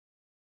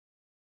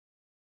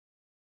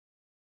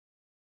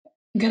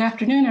Good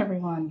afternoon,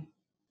 everyone.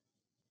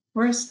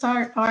 We're going to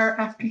start our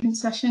afternoon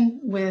session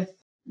with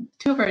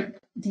two of our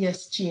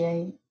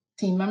DSGA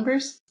team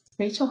members,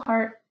 Rachel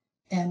Hart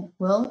and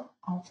Will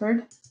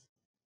Alford.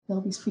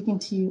 They'll be speaking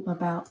to you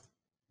about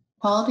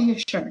quality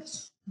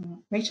assurance.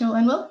 Rachel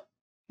and Will,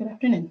 good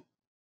afternoon.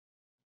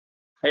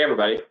 Hey,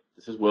 everybody.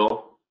 This is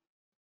Will.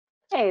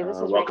 Hey, this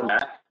is welcome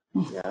Rachel.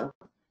 back.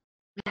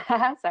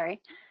 Yeah.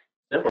 Sorry.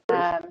 No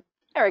worries.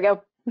 There we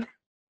go.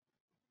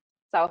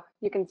 So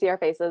you can see our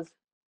faces.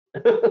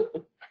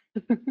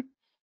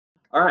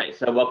 All right,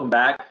 so welcome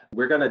back.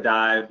 We're going to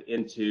dive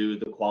into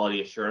the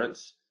quality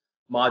assurance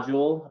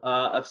module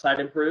of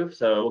Siteimprove.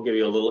 So we'll give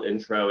you a little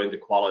intro into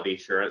quality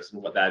assurance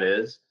and what that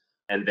is.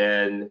 And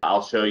then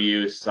I'll show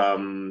you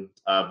some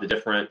of the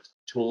different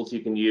tools you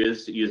can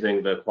use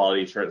using the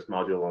quality assurance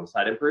module on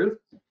Siteimprove.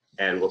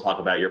 And we'll talk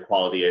about your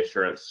quality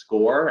assurance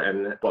score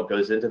and what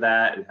goes into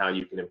that and how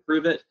you can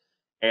improve it,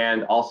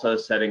 and also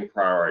setting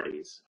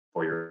priorities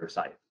for your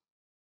site.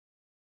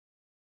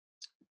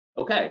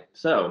 Okay,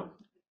 so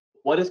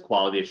what is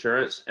quality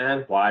assurance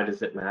and why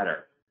does it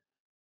matter?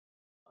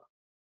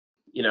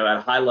 You know, at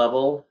a high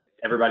level,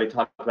 everybody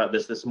talked about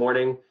this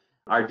morning.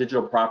 Our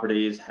digital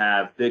properties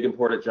have big,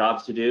 important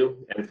jobs to do,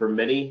 and for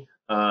many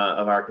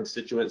of our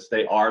constituents,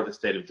 they are the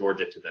state of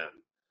Georgia to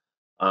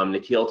them.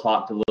 Nikhil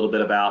talked a little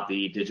bit about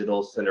the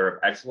Digital Center of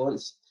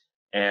Excellence,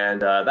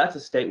 and that's a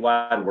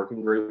statewide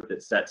working group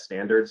that sets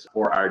standards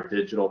for our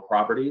digital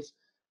properties.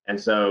 And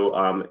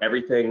so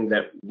everything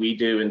that we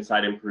do in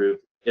Siteimprove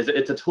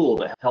it's a tool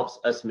that helps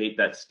us meet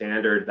that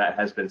standard that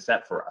has been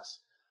set for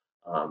us.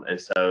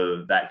 And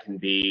so that can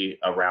be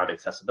around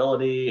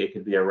accessibility, it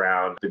could be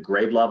around the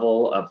grade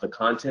level of the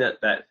content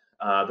that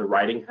the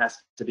writing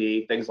has to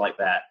be, things like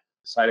that.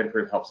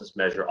 Siteimprove helps us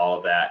measure all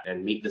of that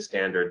and meet the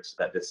standards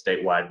that this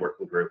statewide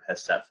working group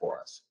has set for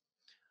us.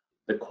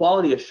 The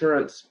quality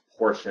assurance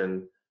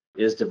portion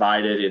is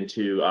divided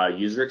into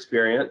user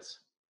experience,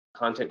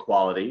 content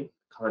quality,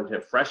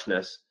 content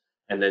freshness,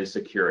 and then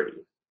security.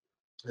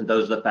 And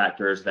those are the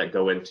factors that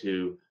go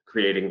into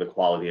creating the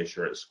quality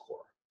assurance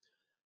score.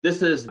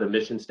 This is the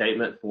mission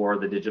statement for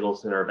the Digital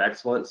Center of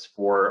Excellence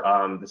for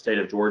the state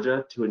of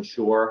Georgia to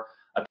ensure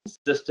a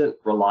consistent,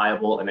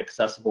 reliable, and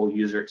accessible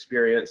user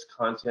experience.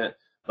 Content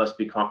must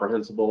be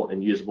comprehensible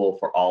and usable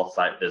for all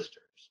site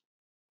visitors.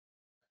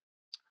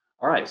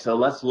 All right, so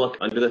let's look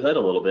under the hood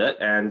a little bit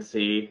and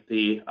see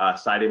the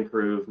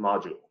Siteimprove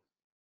module.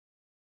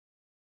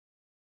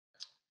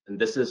 And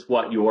this is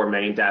what your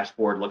main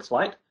dashboard looks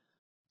like.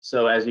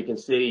 So as you can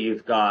see,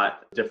 you've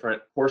got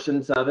different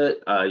portions of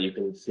it. You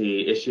can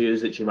see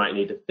issues that you might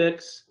need to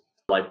fix,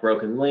 like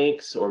broken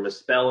links or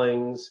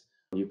misspellings.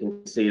 You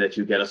can see that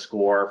you get a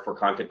score for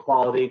content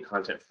quality,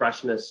 content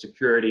freshness,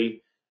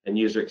 security, and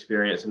user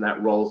experience, and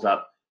that rolls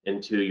up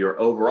into your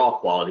overall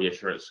quality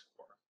assurance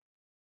score.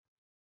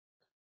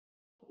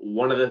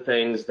 One of the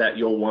things that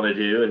you'll want to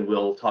do, and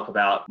we'll talk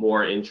about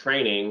more in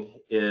training,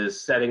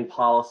 is setting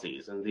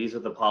policies. And these are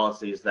the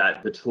policies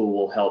that the tool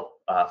will help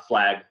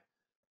flag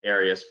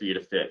areas for you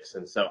to fix.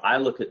 And so I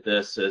look at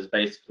this as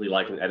basically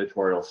like an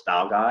editorial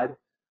style guide.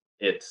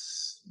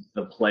 It's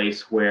the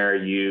place where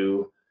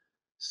you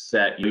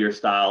set your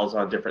styles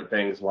on different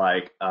things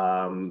like,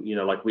 you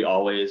know, like we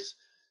always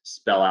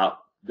spell out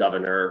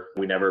governor,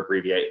 we never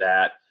abbreviate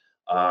that.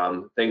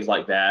 Things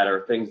like that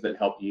are things that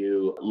help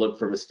you look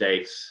for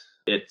mistakes.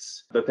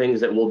 It's the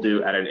things that we'll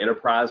do at an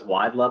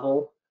enterprise-wide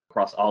level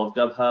across all of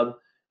GovHub,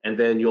 and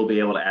then you'll be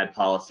able to add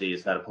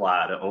policies that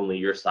apply to only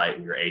your site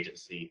and your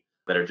agency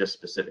that are just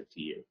specific to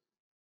you.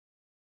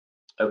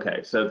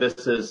 Okay, so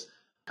this is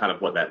kind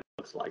of what that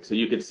looks like. So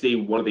you can see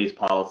one of these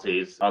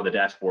policies on the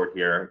dashboard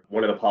here.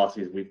 One of the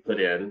policies we've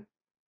put in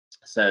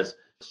says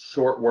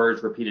short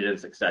words repeated in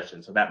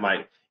succession. So that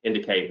might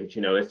indicate that,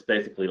 you know, it's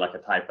basically like a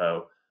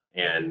typo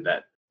and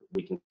that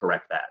we can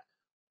correct that.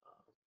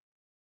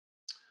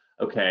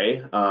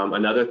 Okay,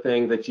 another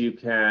thing that you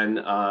can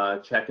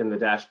check in the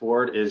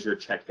dashboard is your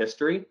check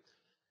history.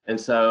 And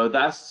so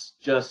that's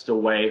just a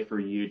way for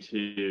you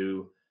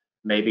to,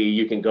 maybe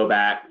you can go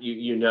back,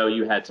 you know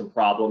you had some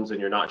problems and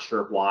you're not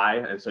sure why,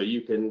 and so you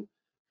can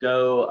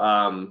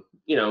go,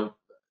 you know,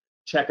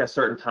 check a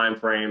certain time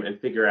frame and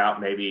figure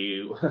out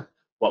maybe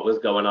what was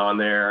going on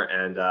there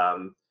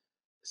and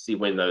see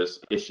when those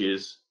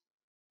issues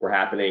were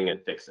happening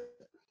and fix it.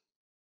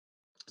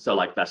 So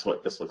like that's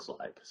what this looks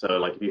like. So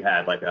like if you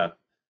had like a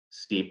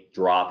steep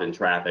drop in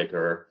traffic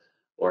or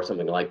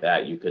something like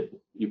that, you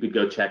could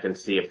go check and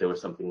see if there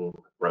was something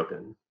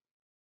broken.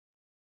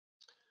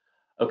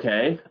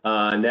 Okay,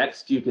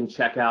 next you can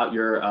check out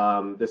your,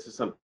 this is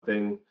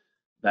something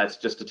that's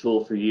just a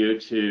tool for you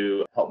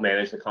to help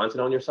manage the content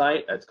on your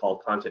site. It's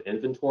called Content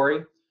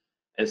Inventory.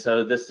 And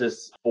so this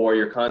is for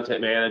your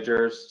content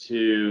managers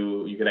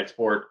to, you can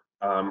export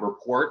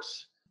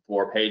reports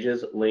for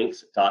pages,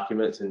 links,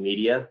 documents, and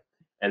media.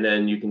 And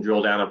then you can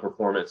drill down on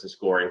performance and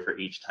scoring for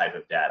each type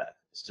of data.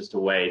 It's just a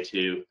way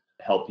to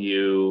help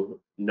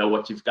you know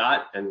what you've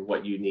got and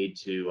what you need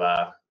to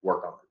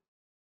work on.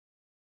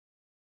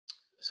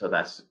 So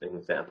that's an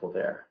example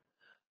there.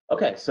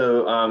 Okay,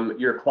 so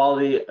your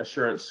quality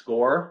assurance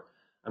score,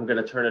 I'm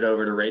going to turn it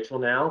over to Rachel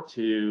now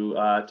to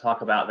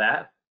talk about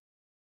that.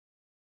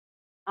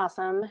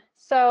 Awesome.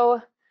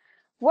 So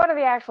what are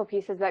the actual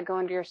pieces that go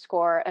into your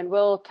score? And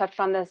Will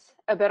touched on this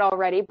a bit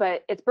already,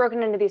 but it's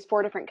broken into these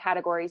 4 different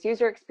categories: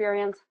 user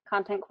experience,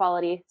 content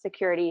quality,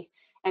 security,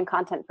 and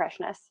content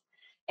freshness.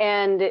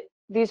 And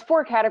these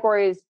 4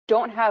 categories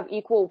don't have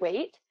equal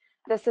weight.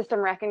 The system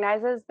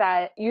recognizes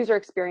that user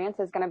experience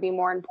is going to be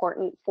more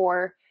important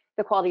for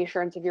the quality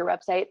assurance of your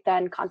website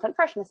than content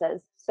freshness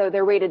is. So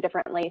they're weighted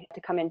differently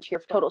to come into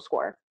your total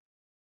score.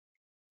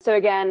 So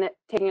again,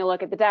 taking a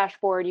look at the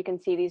dashboard, you can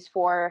see these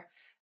 4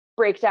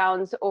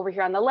 breakdowns over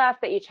here on the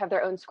left. They each have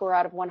their own score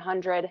out of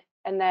 100.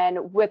 And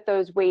then with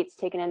those weights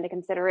taken into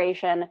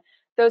consideration,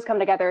 those come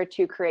together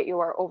to create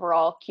your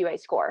overall QA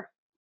score.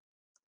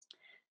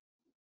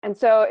 And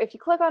so if you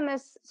click on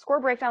this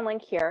score breakdown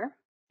link here,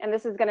 and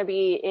this is going to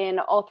be in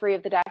all 3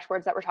 of the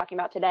dashboards that we're talking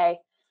about today,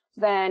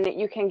 then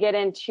you can get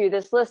into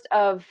this list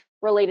of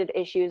related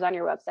issues on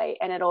your website,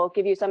 and it'll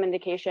give you some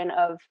indication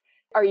of,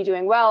 are you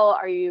doing well?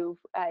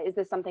 Is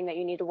this something that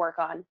you need to work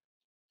on?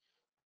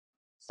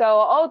 So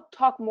I'll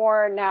talk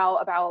more now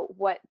about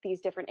what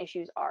these different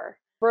issues are,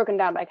 broken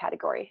down by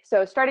category.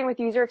 So starting with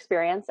user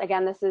experience,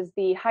 again, this is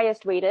the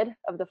highest weighted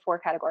of the 4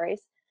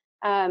 categories.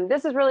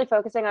 This is really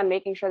focusing on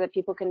making sure that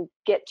people can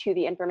get to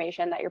the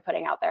information that you're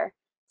putting out there.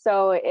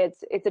 So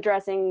it's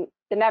addressing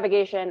the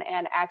navigation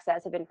and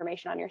access of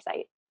information on your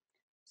site.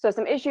 So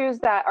some issues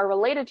that are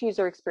related to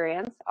user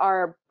experience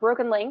are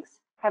broken links,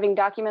 having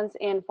documents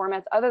in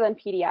formats other than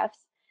PDFs,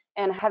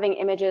 and having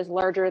images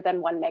larger than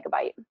 1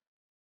 megabyte.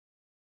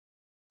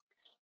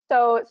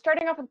 So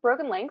starting off with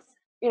broken links,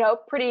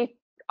 pretty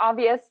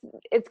obvious.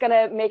 It's going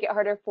to make it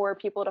harder for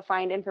people to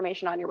find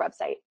information on your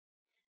website.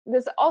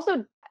 This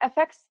also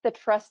affects the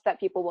trust that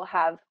people will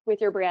have with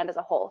your brand as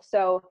a whole.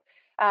 So,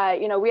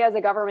 we as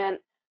a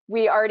government,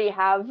 we already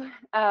have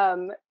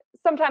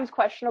sometimes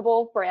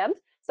questionable brands.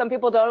 Some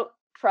people don't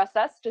trust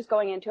us just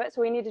going into it.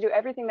 So we need to do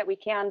everything that we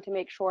can to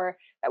make sure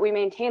that we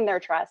maintain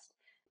their trust.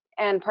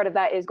 And part of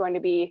that is going to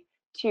be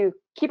to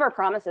keep our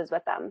promises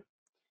with them.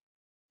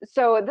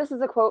 So this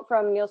is a quote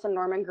from Nielsen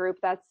Norman Group.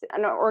 That's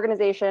an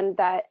organization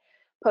that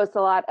posts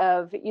a lot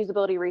of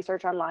usability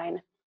research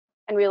online,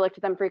 and we look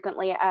to them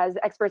frequently as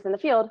experts in the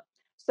field.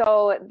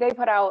 So they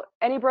put out,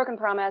 any broken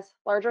promise,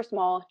 large or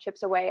small,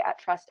 chips away at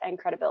trust and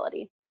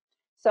credibility.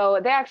 So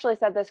they actually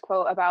said this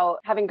quote about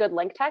having good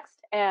link text,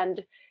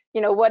 and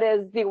what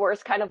is the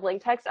worst kind of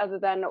link text other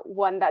than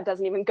one that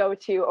doesn't even go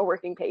to a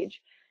working page?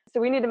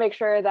 So we need to make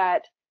sure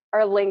that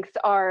our links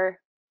are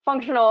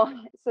functional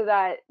so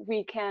that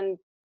we can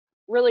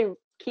really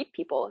keep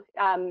people,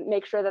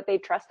 make sure that they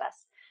trust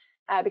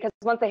us. Because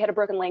once they hit a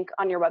broken link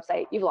on your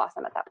website, you've lost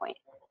them at that point.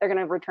 They're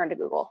going to return to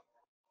Google.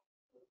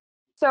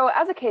 So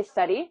as a case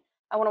study,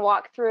 I want to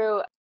walk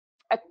through,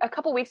 a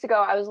couple weeks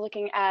ago, I was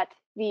looking at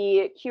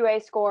the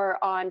QA score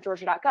on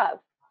Georgia.gov.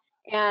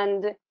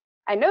 And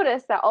I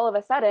noticed that all of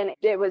a sudden,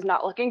 it was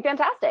not looking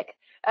fantastic.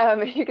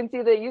 You can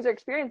see the user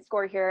experience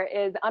score here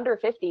is under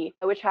 50,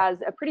 which has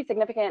a pretty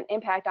significant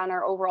impact on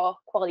our overall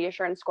quality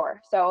assurance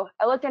score. So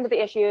I looked into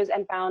the issues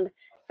and found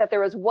that there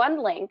was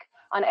 1 link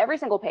on every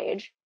single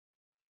page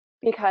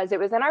because it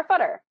was in our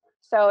footer.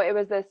 So it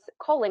was this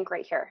call link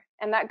right here,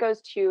 and that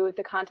goes to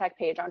the contact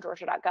page on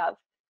Georgia.gov.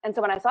 And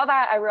so when I saw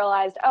that, I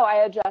realized, oh, I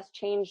had just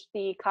changed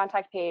the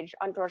contact page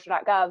on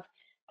Georgia.gov.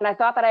 And I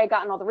thought that I had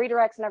gotten all the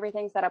redirects and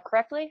everything set up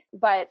correctly,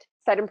 but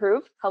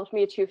Siteimprove helped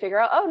me to figure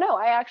out, oh no,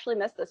 I actually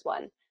missed this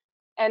one.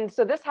 And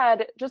so this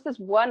had just this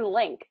 1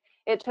 link.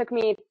 It took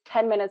me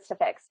 10 minutes to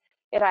fix.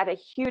 It had a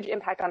huge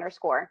impact on our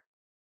score.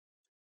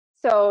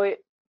 So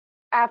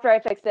after I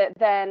fixed it,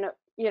 then,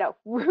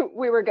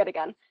 we were good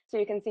again. So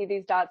you can see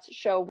these dots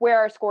show where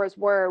our scores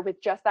were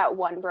with just that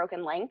 1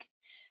 broken link.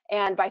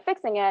 And by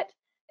fixing it,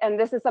 and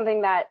this is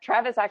something that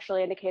Travis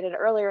actually indicated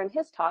earlier in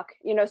his talk,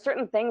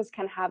 certain things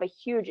can have a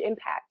huge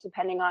impact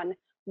depending on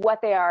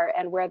what they are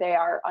and where they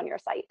are on your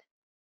site.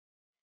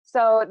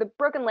 So the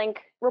broken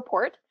link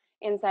report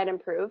in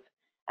Siteimprove,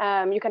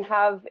 you can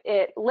have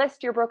it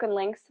list your broken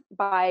links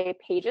by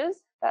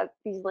pages that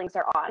these links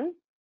are on,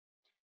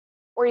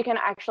 or you can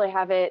actually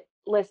have it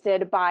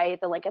listed by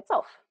the link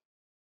itself.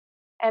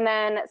 And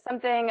then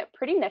something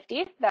pretty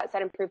nifty that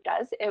Siteimprove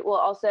does, it will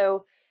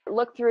also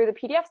look through the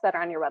PDFs that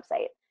are on your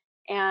website,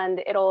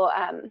 and it'll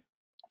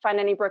find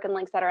any broken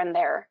links that are in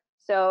there.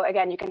 So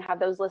again, you can have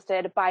those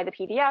listed by the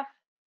PDF,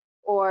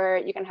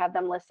 or you can have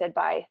them listed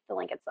by the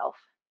link itself.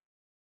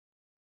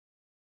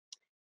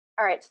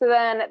 All right, so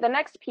then the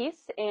next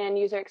piece in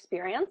user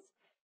experience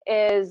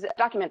is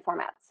document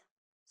formats.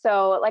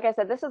 So like I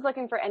said, this is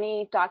looking for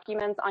any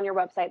documents on your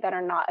website that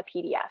are not a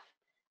PDF.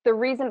 The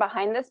reason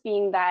behind this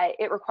being that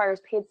it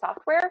requires paid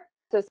software.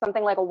 So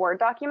something like a Word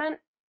document,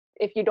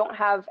 if you don't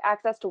have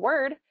access to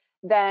Word,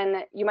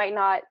 then you might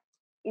not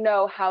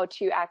know how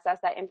to access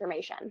that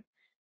information.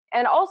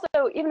 And also,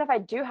 even if I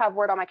do have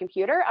Word on my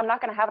computer, I'm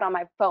not going to have it on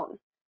my phone.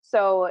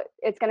 So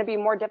it's going to be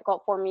more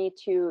difficult for me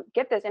to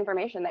get this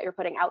information that you're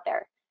putting out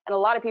there. And a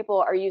lot of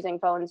people are using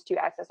phones to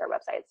access our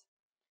websites.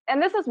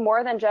 And this is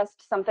more than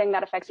just something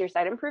that affects your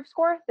Siteimprove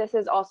score. This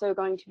is also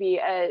going to be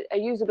a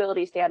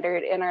usability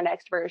standard in our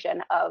next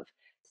version of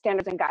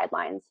standards and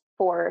guidelines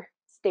for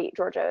state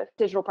Georgia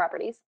digital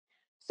properties.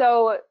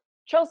 So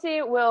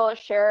Chelsea will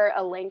share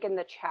a link in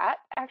the chat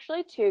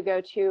actually to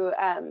go to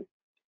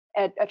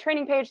a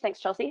training page, thanks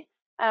Chelsea,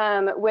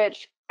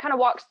 which kind of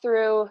walks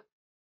through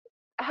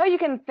how you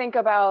can think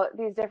about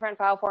these different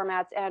file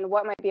formats and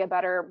what might be a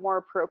better, more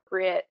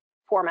appropriate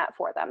format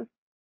for them.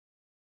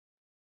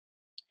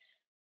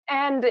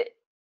 And,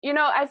 you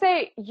know, I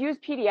say use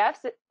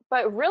PDFs,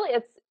 but really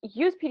it's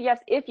use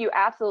PDFs if you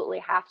absolutely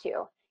have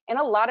to. In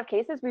a lot of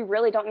cases, we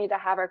really don't need to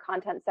have our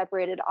content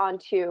separated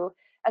onto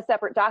a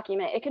separate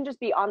document. It can just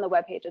be on the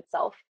web page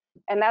itself.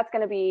 And that's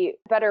going to be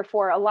better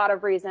for a lot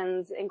of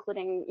reasons,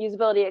 including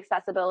usability,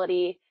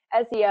 accessibility,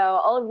 SEO.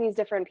 All of these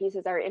different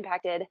pieces are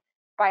impacted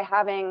by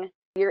having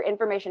your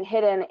information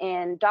hidden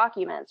in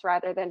documents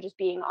rather than just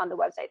being on the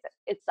website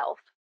itself.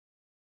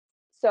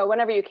 So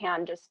whenever you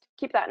can, just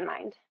keep that in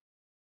mind.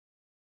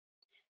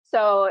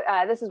 So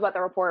this is what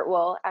the report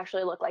will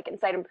actually look like in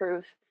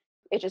Siteimprove.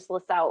 It just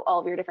lists out all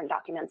of your different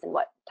documents and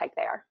what type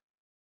they are.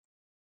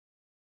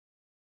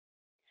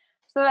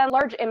 So then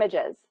large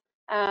images.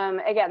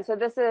 Again, so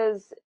this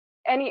is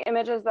any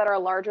images that are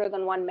larger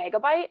than 1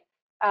 megabyte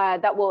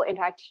that will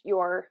impact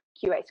your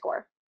QA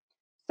score.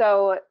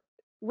 So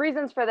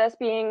reasons for this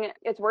being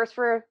it's worse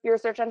for your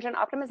search engine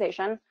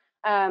optimization.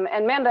 And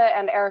Amanda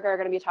and Erica are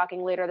going to be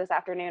talking later this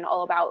afternoon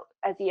all about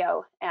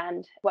SEO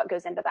and what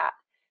goes into that.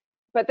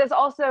 But this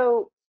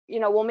also, you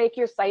know, will make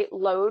your site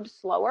load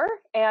slower,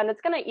 and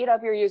it's going to eat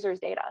up your users'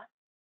 data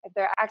if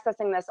they're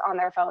accessing this on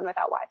their phone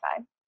without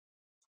Wi-Fi.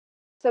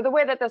 So the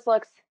way that this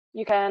looks,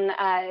 you can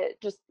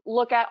just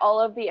look at all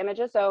of the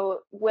images.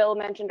 So Will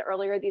mentioned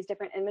earlier these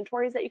different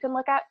inventories that you can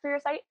look at for your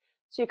site.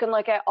 So you can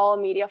look at all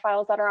media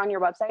files that are on your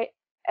website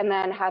and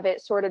then have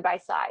it sorted by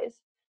size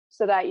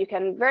so that you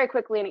can very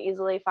quickly and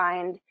easily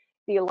find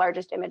the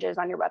largest images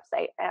on your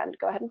website and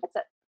go ahead and fix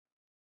it.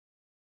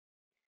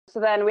 So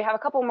then we have a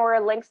couple more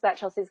links that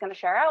Chelsea's going to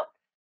share out.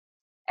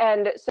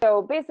 And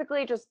so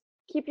basically just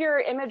keep your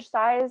image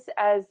size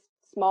as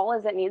small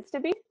as it needs to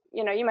be.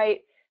 You know, you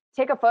might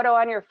take a photo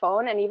on your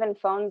phone, and even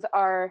phones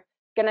are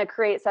going to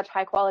create such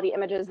high quality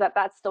images that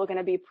that's still going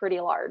to be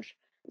pretty large.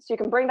 So you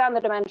can bring down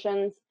the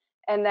dimensions,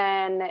 and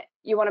then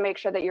you want to make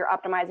sure that you're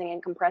optimizing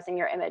and compressing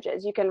your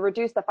images. You can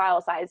reduce the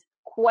file size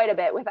quite a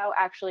bit without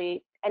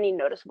actually any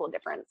noticeable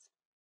difference.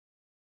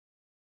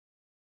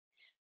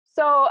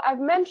 So I've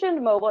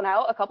mentioned mobile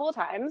now a couple of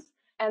times,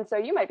 and so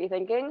you might be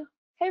thinking,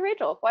 hey,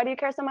 Rachel, why do you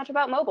care so much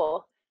about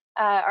mobile?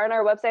 Aren't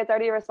our websites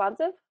already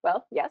responsive?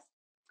 Well, yes.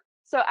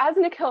 So as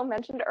Nikhil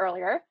mentioned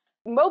earlier,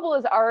 mobile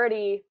is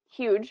already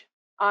huge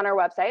on our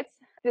websites.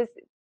 This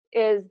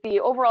is the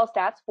overall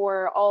stats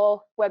for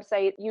all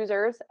website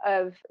users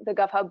of the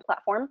GovHub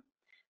platform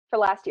for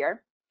last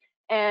year.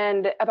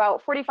 And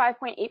about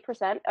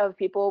 45.8% of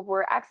people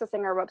were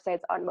accessing our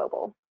websites on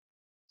mobile.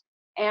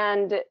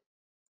 And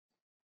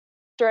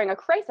during a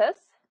crisis,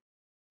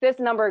 this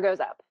number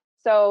goes up.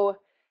 So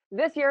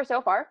this year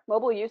so far,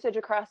 mobile usage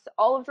across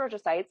all of Georgia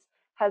sites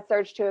has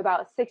surged to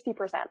about 60%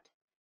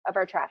 of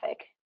our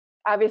traffic.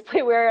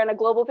 Obviously, we're in a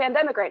global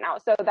pandemic right now,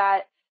 so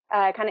that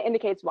kind of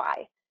indicates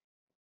why.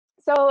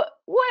 So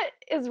what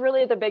is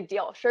really the big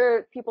deal?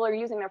 Sure, people are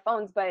using their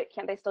phones, but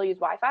can't they still use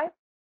Wi-Fi?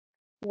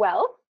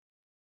 Well,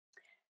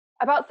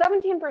 about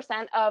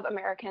 17% of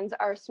Americans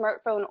are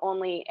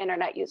smartphone-only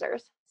internet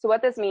users. So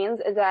what this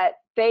means is that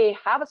they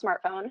have a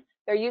smartphone,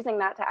 they're using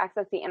that to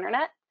access the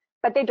internet,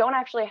 but they don't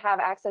actually have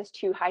access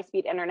to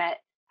high-speed internet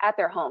at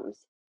their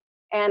homes.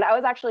 And I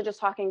was actually just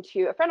talking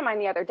to a friend of mine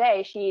the other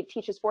day. She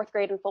teaches 4th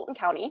grade in Fulton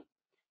County.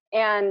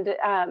 And,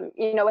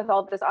 you know, with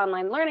all this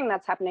online learning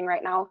that's happening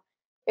right now,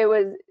 it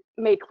was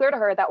made clear to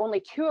her that only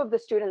 2 of the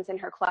students in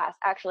her class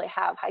actually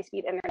have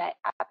high-speed internet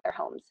at their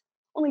homes.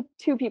 Only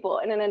 2 people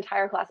in an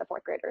entire class of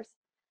 4th graders.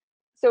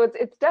 So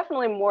it's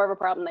definitely more of a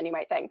problem than you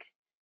might think.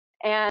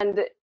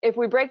 And if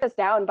we break this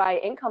down by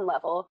income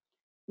level,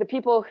 the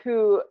people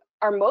who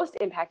are most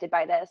impacted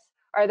by this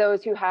are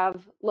those who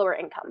have lower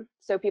income.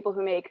 So people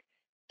who make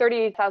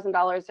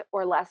 $30,000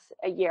 or less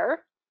a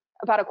year,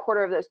 about a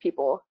quarter of those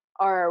people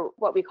are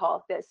what we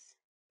call this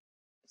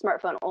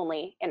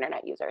smartphone-only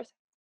internet users.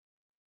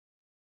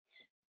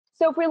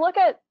 So if we look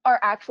at our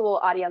actual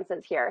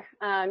audiences here,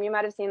 you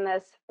might have seen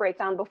this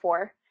breakdown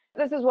before.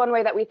 This is one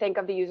way that we think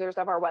of the users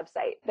of our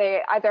website.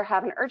 They either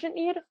have an urgent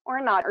need or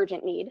a not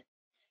urgent need.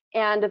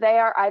 And they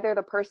are either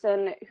the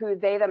person who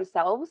they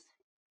themselves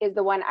is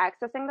the one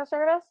accessing the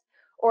service,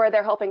 or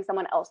they're helping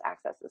someone else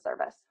access the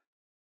service.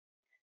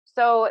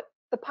 So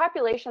the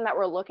population that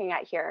we're looking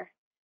at here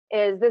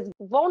is this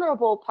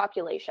vulnerable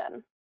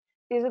population.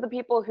 These are the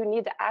people who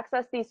need to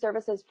access these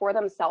services for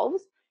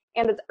themselves,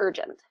 and it's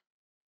urgent.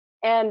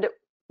 And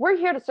we're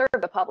here to serve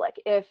the public.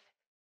 If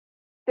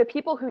the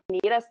people who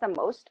need us the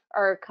most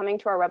are coming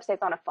to our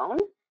websites on a phone,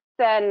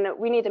 then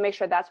we need to make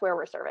sure that's where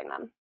we're serving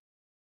them.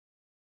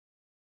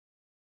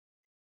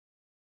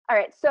 All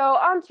right, so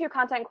on to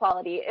content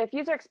quality. If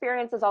user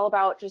experience is all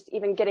about just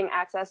even getting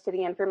access to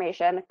the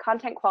information,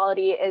 content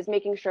quality is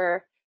making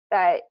sure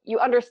that you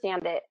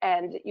understand it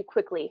and you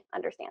quickly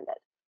understand it.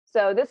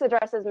 So this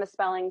addresses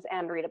misspellings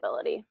and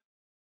readability.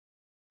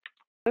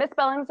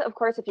 Misspellings, of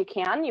course, if you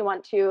can, you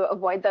want to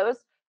avoid those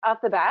off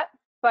the bat,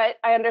 but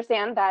I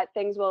understand that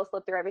things will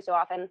slip through every so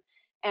often,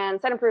 and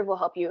Siteimprove will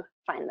help you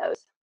find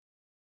those.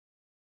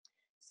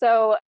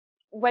 So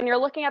when you're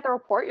looking at the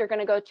report, you're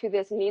going to go to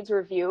this needs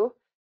review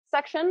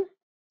section.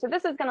 So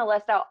this is going to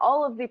list out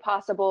all of the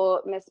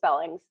possible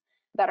misspellings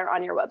that are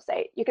on your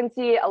website. You can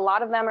see a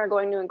lot of them are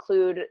going to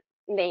include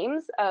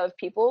names of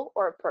people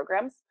or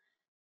programs.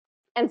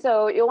 And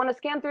so you'll want to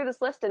scan through this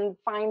list and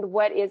find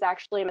what is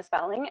actually a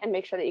misspelling and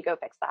make sure that you go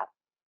fix that.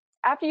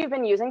 After you've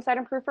been using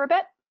Siteimprove for a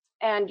bit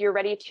and you're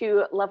ready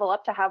to level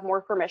up to have more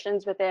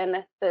permissions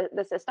within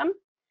the system,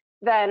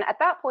 then at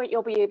that point,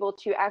 you'll be able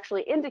to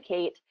actually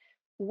indicate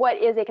what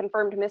is a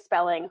confirmed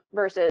misspelling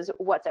versus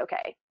what's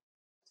okay.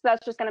 So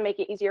that's just going to make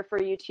it easier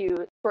for you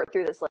to sort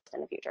through this list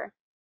in the future.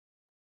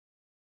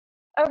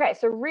 Okay,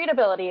 so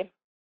readability.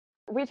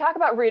 We talk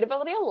about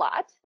readability a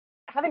lot.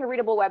 Having a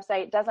readable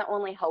website doesn't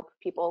only help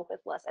people with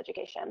less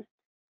education.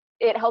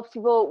 It helps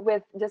people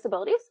with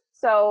disabilities.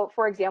 So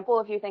for example,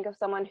 if you think of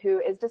someone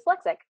who is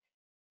dyslexic,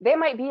 they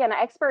might be an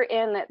expert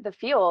in the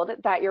field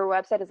that your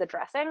website is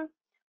addressing,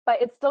 but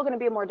it's still going to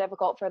be more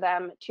difficult for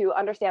them to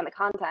understand the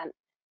content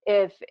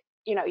if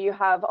you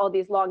have all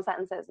these long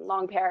sentences and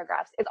long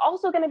paragraphs. It's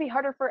also going to be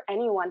harder for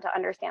anyone to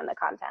understand the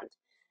content.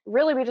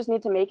 Really, we just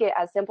need to make it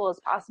as simple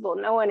as possible.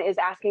 No one is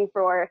asking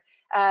for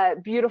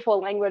beautiful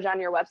language on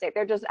your website.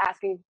 They're just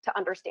asking to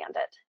understand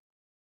it.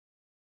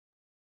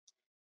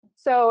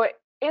 So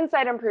in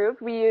Siteimprove,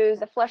 we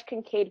use a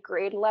Flesch-Kincaid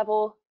grade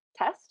level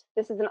test.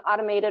 This is an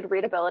automated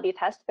readability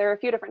test. There are a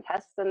few different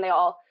tests and they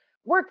all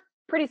work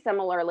pretty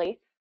similarly,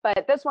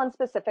 but this one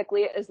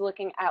specifically is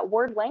looking at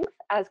word length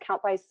as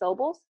count by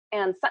syllables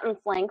and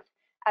sentence length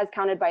as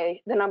counted by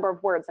the number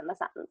of words in the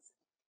sentence.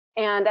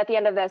 And at the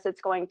end of this,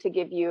 it's going to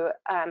give you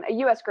a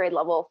US grade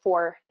level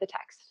for the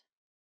text.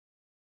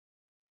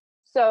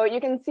 So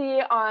you can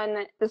see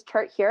on this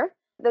chart here,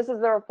 this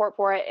is the report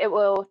for it. It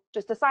will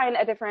just assign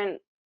a different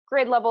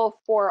grade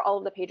level for all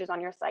of the pages on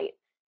your site.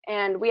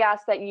 And we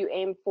ask that you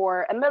aim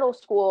for a middle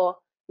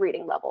school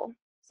reading level.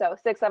 So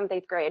 6th, 7th,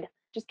 8th grade,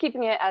 just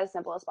keeping it as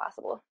simple as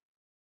possible.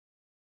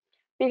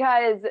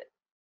 Because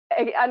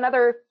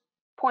another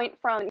point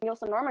from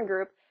Nielsen-Norman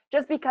Group,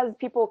 just because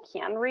people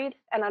can read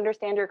and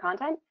understand your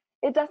content,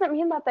 it doesn't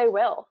mean that they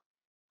will.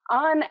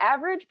 On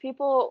average,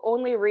 people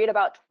only read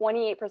about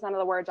 28% of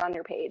the words on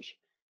your page.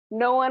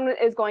 No one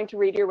is going to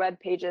read your web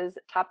pages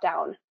top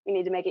down. You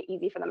need to make it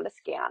easy for them to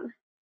scan.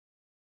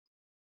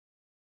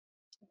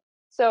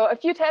 So a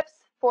few tips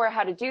for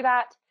how to do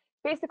that.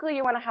 Basically,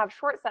 you want to have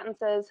short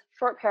sentences,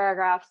 short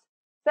paragraphs,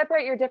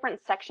 separate your different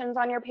sections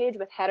on your page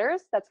with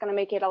headers. That's going to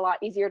make it a lot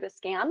easier to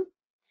scan.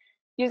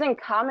 Using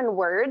common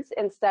words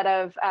instead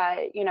of,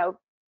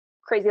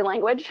 crazy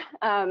language,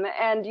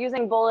 and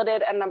using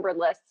bulleted and numbered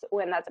lists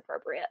when that's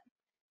appropriate.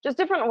 Just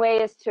different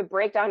ways to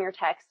break down your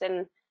text.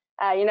 And,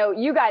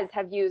 you guys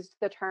have used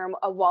the term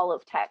a wall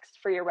of text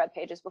for your web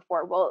pages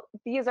before. Well,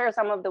 these are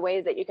some of the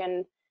ways that you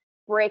can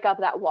break up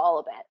that wall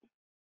a bit.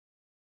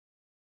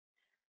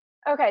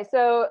 Okay,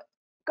 so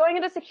going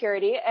into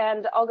security,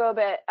 and I'll go a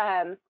bit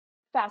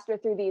faster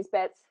through these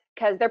bits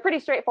because they're pretty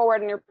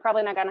straightforward and you're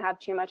probably not going to have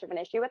too much of an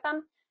issue with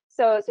them.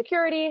 So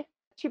security,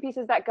 two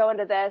pieces that go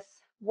into this.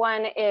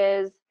 One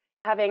is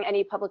having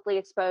any publicly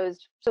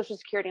exposed social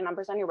security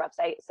numbers on your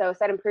website. So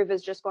Siteimprove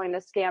is just going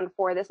to scan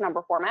for this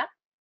number format.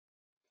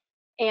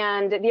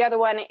 And the other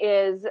one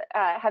is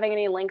having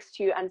any links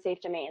to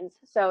unsafe domains.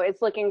 So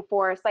it's looking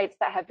for sites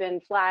that have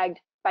been flagged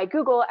by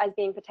Google as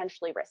being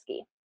potentially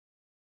risky.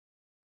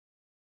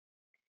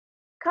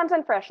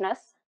 Content freshness.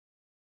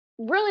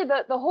 Really,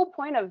 the whole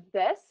point of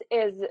this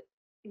is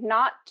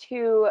not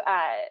to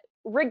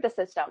rig the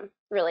system,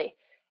 really.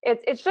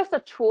 It's just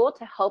a tool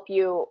to help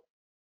you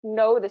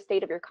know the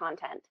state of your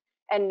content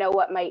and know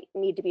what might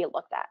need to be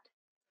looked at.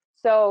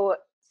 So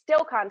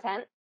still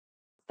content,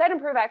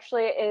 Siteimprove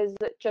actually is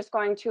just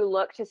going to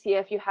look to see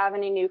if you have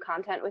any new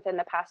content within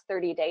the past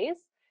 30 days.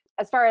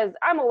 As far as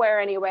I'm aware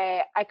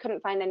anyway, I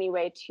couldn't find any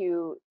way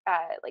to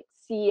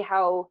see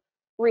how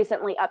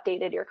recently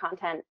updated your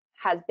content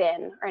has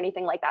been or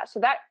anything like that.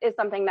 So that is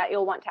something that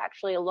you'll want to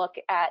actually look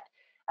at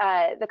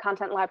the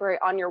content library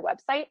on your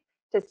website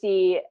to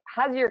see,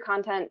 has your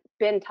content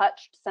been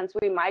touched since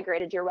we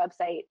migrated your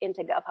website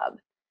into GovHub?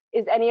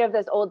 Is any of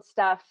this old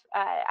stuff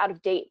out of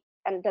date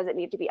and does it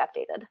need to be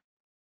updated?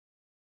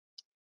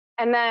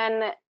 And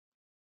then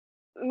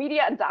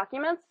media and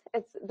documents,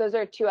 those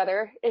are two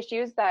other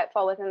issues that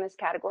fall within this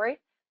category.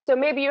 So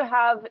maybe you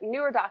have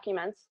newer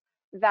documents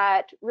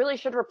that really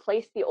should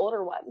replace the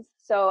older ones.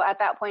 So at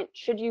that point,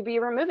 should you be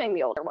removing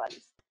the older ones?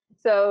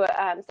 So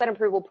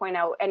Siteimprove will point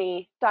out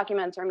any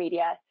documents or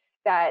media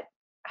that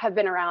have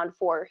been around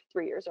for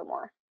 3 years or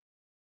more.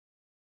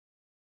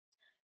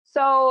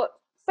 So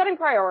setting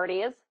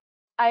priorities.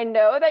 I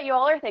know that you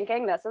all are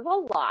thinking this is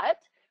a lot.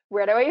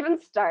 where do I even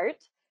start?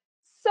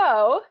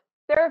 So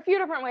there are a few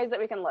different ways that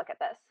we can look at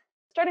this,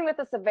 starting with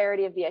the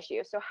severity of the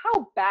issue. So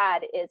how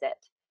bad is it?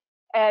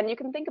 And you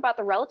can think about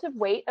the relative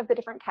weight of the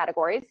different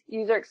categories.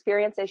 User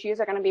experience issues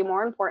are going to be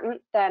more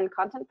important than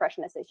content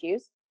freshness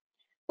issues.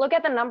 Look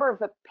at the number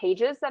of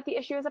pages that the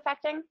issue is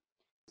affecting.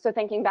 So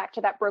thinking back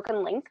to that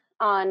broken link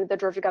on the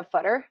Georgia Gov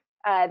footer,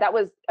 that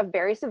was a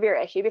very severe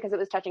issue because it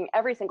was touching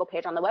every single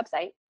page on the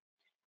website.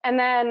 And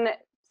then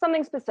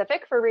something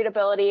specific for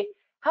readability,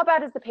 how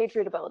bad is the page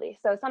readability?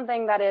 So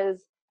something that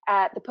is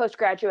at the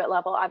postgraduate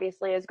level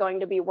obviously is going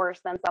to be worse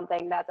than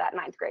something that's at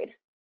 9th grade.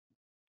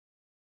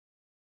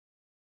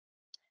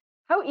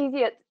 How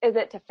easy is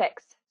it to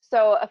fix?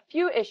 So a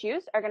few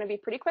issues are going to be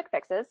pretty quick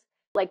fixes,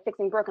 like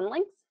fixing broken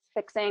links,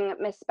 fixing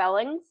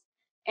misspellings,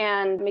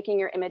 and making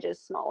your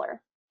images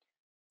smaller.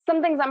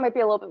 Some things that might be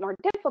a little bit more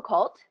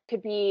difficult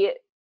could be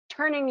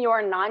turning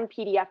your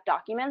non-PDF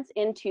documents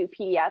into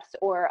PDFs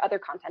or other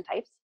content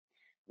types,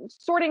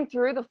 sorting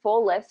through the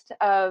full list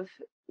of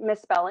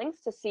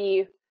misspellings to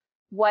see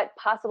what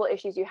possible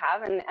issues you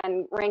have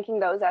and ranking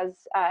those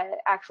as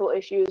actual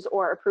issues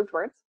or approved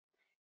words,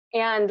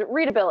 and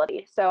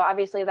readability. So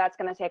obviously that's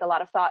going to take a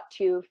lot of thought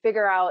to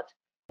figure out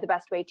the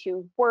best way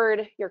to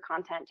word your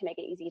content to make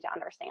it easy to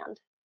understand.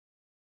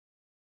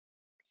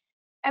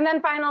 And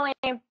then finally,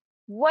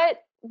 what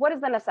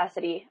is the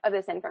necessity of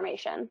this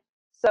information?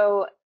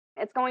 So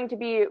it's going to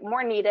be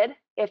more needed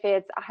if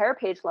it's a higher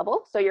page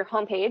level. So your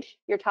homepage,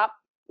 your top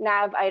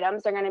nav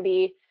items are going to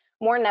be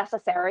more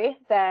necessary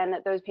than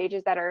those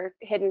pages that are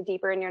hidden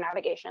deeper in your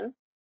navigation.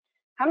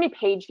 How many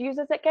page views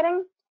is it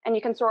getting? And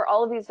you can sort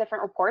all of these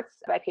different reports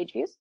by page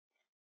views.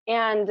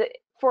 And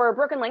for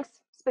broken links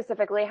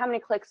specifically, how many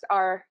clicks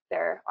are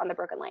there on the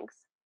broken links?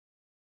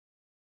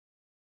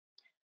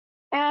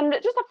 And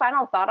just a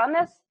final thought on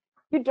this,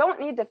 you don't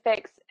need to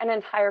fix an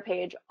entire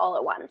page all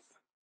at once.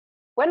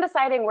 When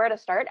deciding where to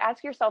start,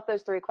 ask yourself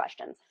those 3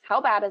 questions.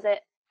 How bad is it?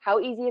 How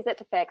easy is it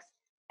to fix?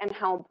 And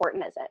how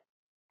important is it?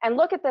 And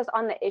look at this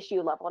on the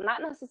issue level,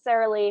 not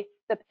necessarily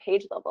the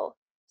page level.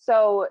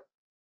 So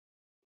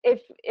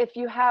if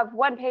you have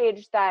one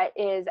page that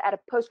is at a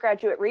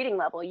postgraduate reading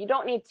level, you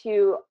don't need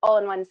to all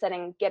in one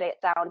sitting get it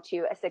down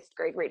to a 6th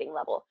grade reading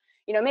level.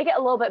 You know, make it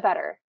a little bit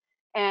better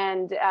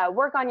and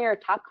work on your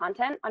top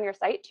content on your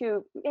site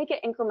to make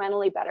it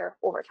incrementally better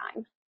over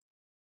time.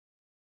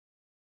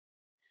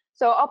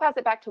 So I'll pass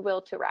it back to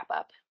Will to wrap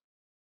up.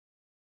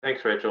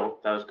 Thanks, Rachel.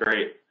 That was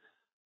great.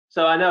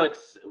 So I know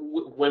it's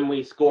when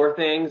we score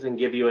things and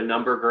give you a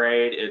number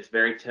grade, it's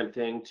very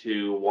tempting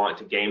to want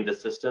to game the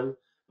system,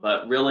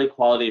 but really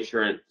quality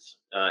assurance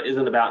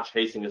isn't about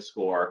chasing a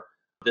score.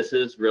 This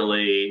is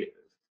really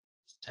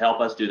to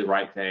help us do the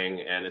right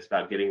thing, and it's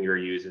about getting your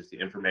users the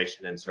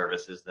information and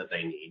services that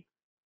they need.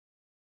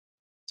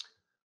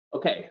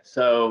 Okay,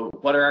 so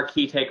what are our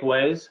key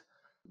takeaways?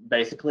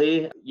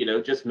 Basically,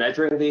 just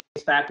measuring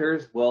these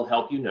factors will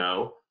help you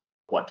know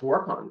what to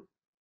work on.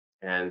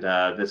 And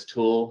this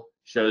tool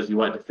shows you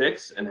what to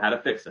fix and how to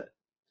fix it.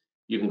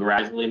 You can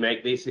gradually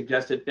make these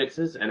suggested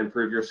fixes and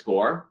improve your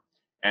score.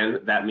 And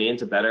that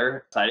means a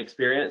better site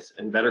experience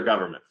and better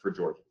government for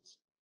Georgians.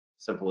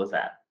 Simple as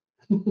that.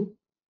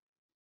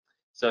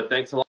 So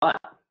thanks a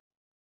lot.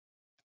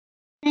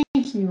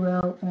 Thank you,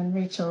 Will and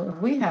Rachel.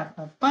 We have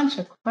a bunch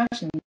of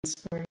questions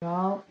for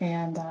y'all,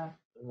 and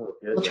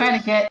we'll try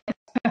to get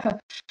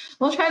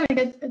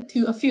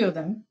to a few of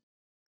them.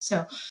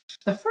 So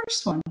the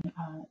first one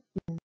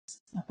is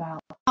about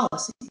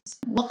policies.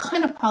 What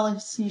kind of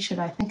policy should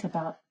I think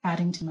about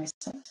adding to my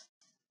site?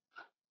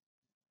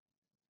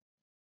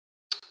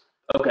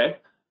 Okay.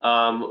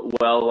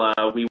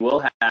 Well, we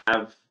will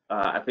have,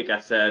 I think I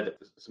said,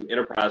 some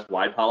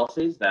enterprise-wide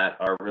policies that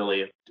are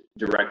really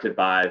directed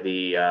by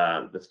the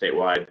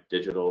statewide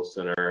Digital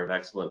Center of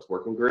Excellence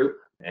Working Group,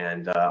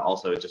 and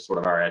also just sort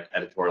of our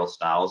editorial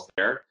styles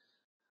there.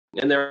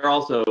 And there are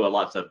also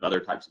lots of other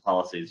types of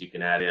policies you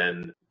can add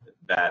in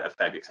that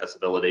affect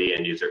accessibility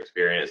and user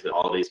experience, and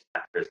all these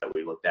factors that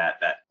we looked at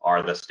that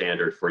are the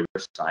standard for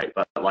your site.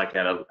 But like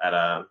at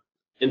a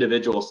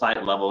individual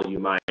site level, you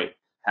might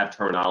have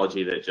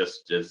terminology that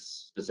just is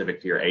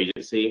specific to your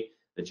agency,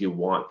 that you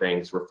want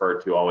things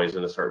referred to always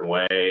in a certain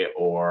way,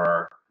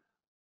 or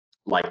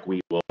like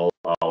we will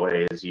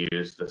always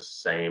use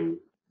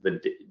the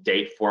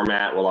date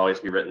format will always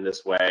be written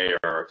this way,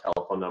 or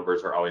telephone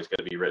numbers are always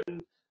going to be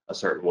written a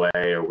certain way,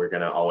 or we're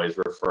going to always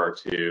refer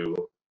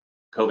to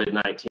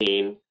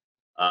COVID-19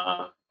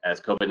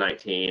 as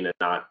COVID-19 and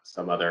not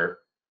some other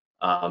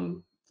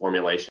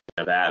formulation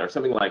of that or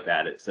something like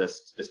that. It's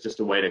just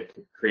a way to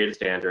create a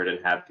standard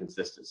and have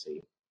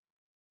consistency.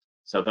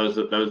 So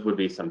those would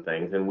be some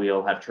things, and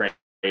we'll have training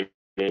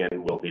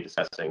and we'll be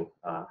discussing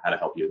how to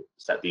help you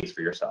set these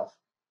for yourself.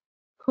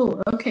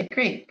 Cool. Okay,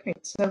 great.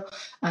 So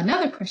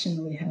another question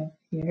that we have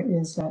here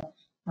is that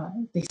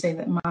they say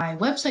that my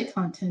website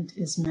content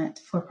is meant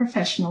for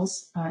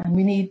professionals and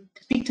we need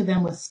to speak to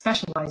them with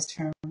specialized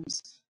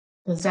terms.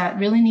 Does that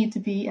really need to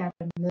be at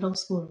a middle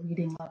school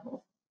reading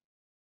level?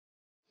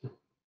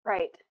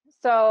 Right.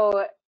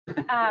 So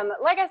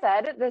like I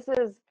said, this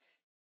is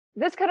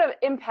this could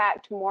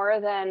impact more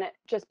than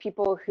just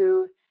people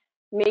who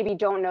maybe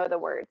don't know the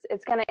words.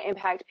 It's going to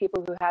impact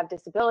people who have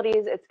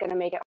disabilities. It's going to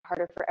make it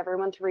harder for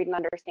everyone to read and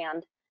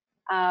understand.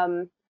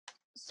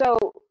 So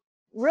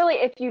really,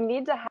 if you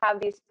need to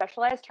have these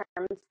specialized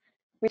terms,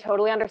 we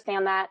totally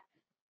understand that.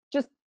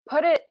 Just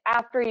put it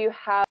after you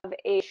have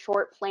a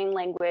short plain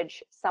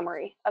language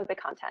summary of the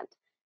content.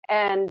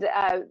 And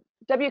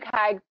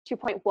WCAG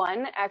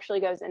 2.1 actually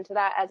goes into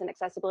that as an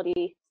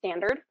accessibility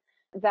standard,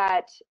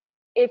 that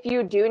if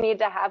you do need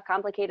to have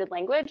complicated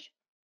language,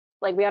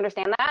 like we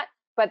understand that,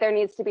 but there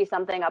needs to be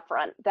something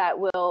upfront that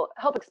will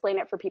help explain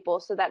it for people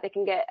so that they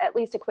can get at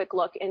least a quick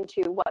look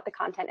into what the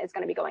content is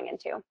going to be going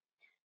into.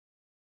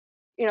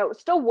 You know,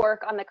 still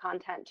work on the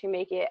content to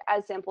make it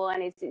as simple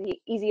and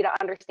easy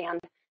to understand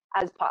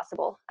as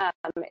possible.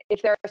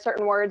 If there are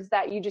certain words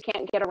that you just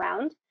can't get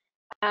around,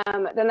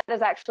 then that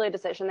is actually a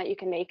decision that you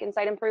can make in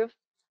Siteimprove.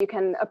 You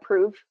can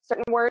approve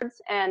certain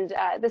words, and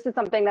this is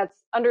something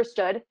that's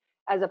understood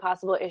as a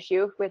possible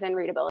issue within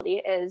readability,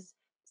 is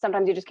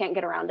sometimes you just can't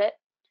get around it.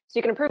 So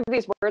you can approve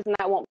these words and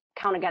that won't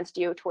count against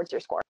you towards your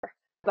score.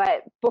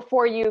 But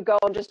before you go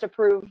and just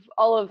approve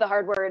all of the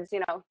hard words,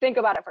 you know, think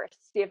about it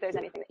first, see if there's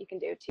anything that you can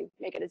do to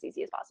make it as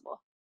easy as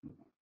possible.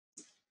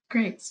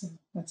 Great, so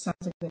that sounds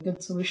like a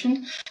good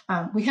solution.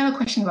 We have a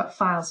question about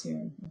files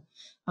here.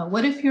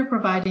 What if you're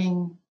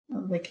providing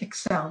like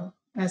Excel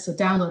as a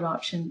download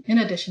option in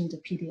addition to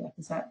PDF?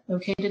 Is that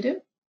okay to do?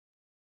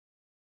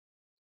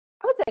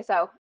 I would say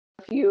so.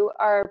 If you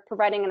are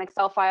providing an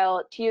Excel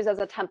file to use as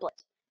a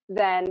template,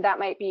 then that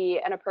might be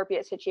an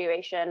appropriate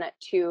situation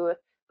to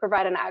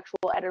provide an actual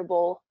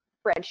editable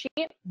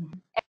spreadsheet. Mm-hmm.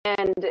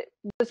 And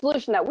the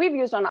solution that we've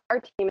used on our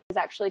team is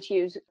actually to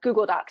use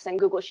Google Docs and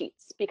Google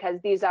Sheets, because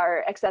these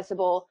are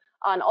accessible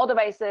on all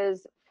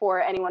devices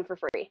for anyone for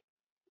free.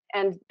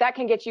 And that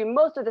can get you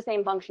most of the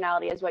same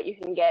functionality as what you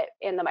can get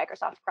in the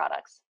Microsoft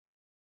products.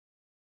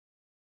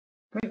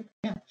 Great,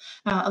 yeah.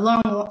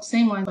 Along the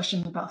same line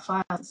question about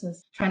files, it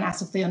says, trying to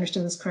ask if they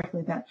understood this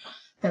correctly, that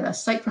a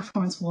site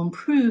performance will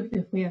improve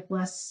if we have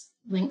less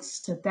links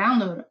to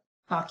download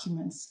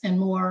documents and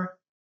more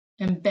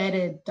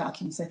embedded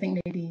documents. I think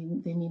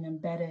maybe they mean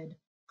embedded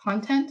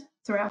content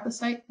throughout the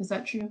site. Is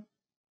that true?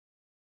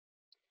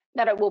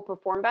 That it will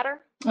perform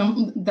better?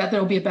 That there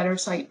will be a better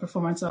site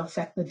performance that will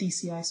affect the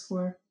DCI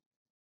score?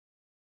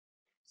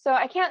 So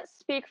I can't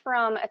speak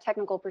from a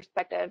technical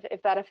perspective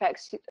if that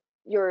affects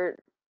your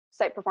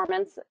site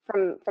performance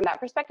from that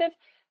perspective,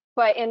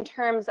 but in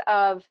terms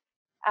of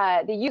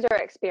the user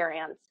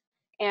experience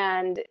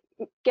and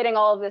getting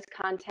all of this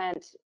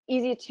content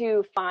easy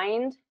to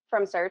find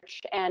from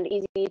search and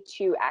easy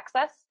to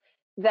access,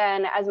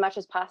 then as much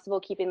as possible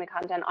keeping the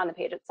content on the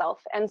page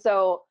itself. And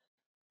so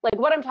like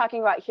what I'm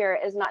talking about here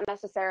is not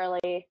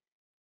necessarily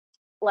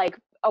like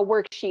a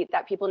worksheet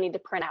that people need to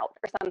print out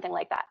or something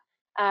like that.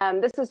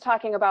 This is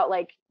talking about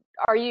like,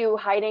 are you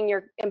hiding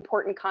your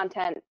important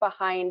content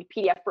behind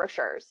PDF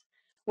brochures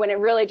when it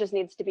really just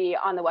needs to be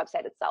on the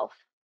website itself?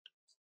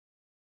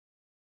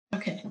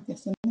 Okay,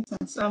 yes, that makes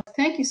sense.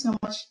 Thank you so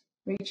much,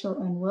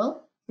 Rachel and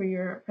Will, for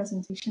your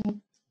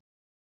presentation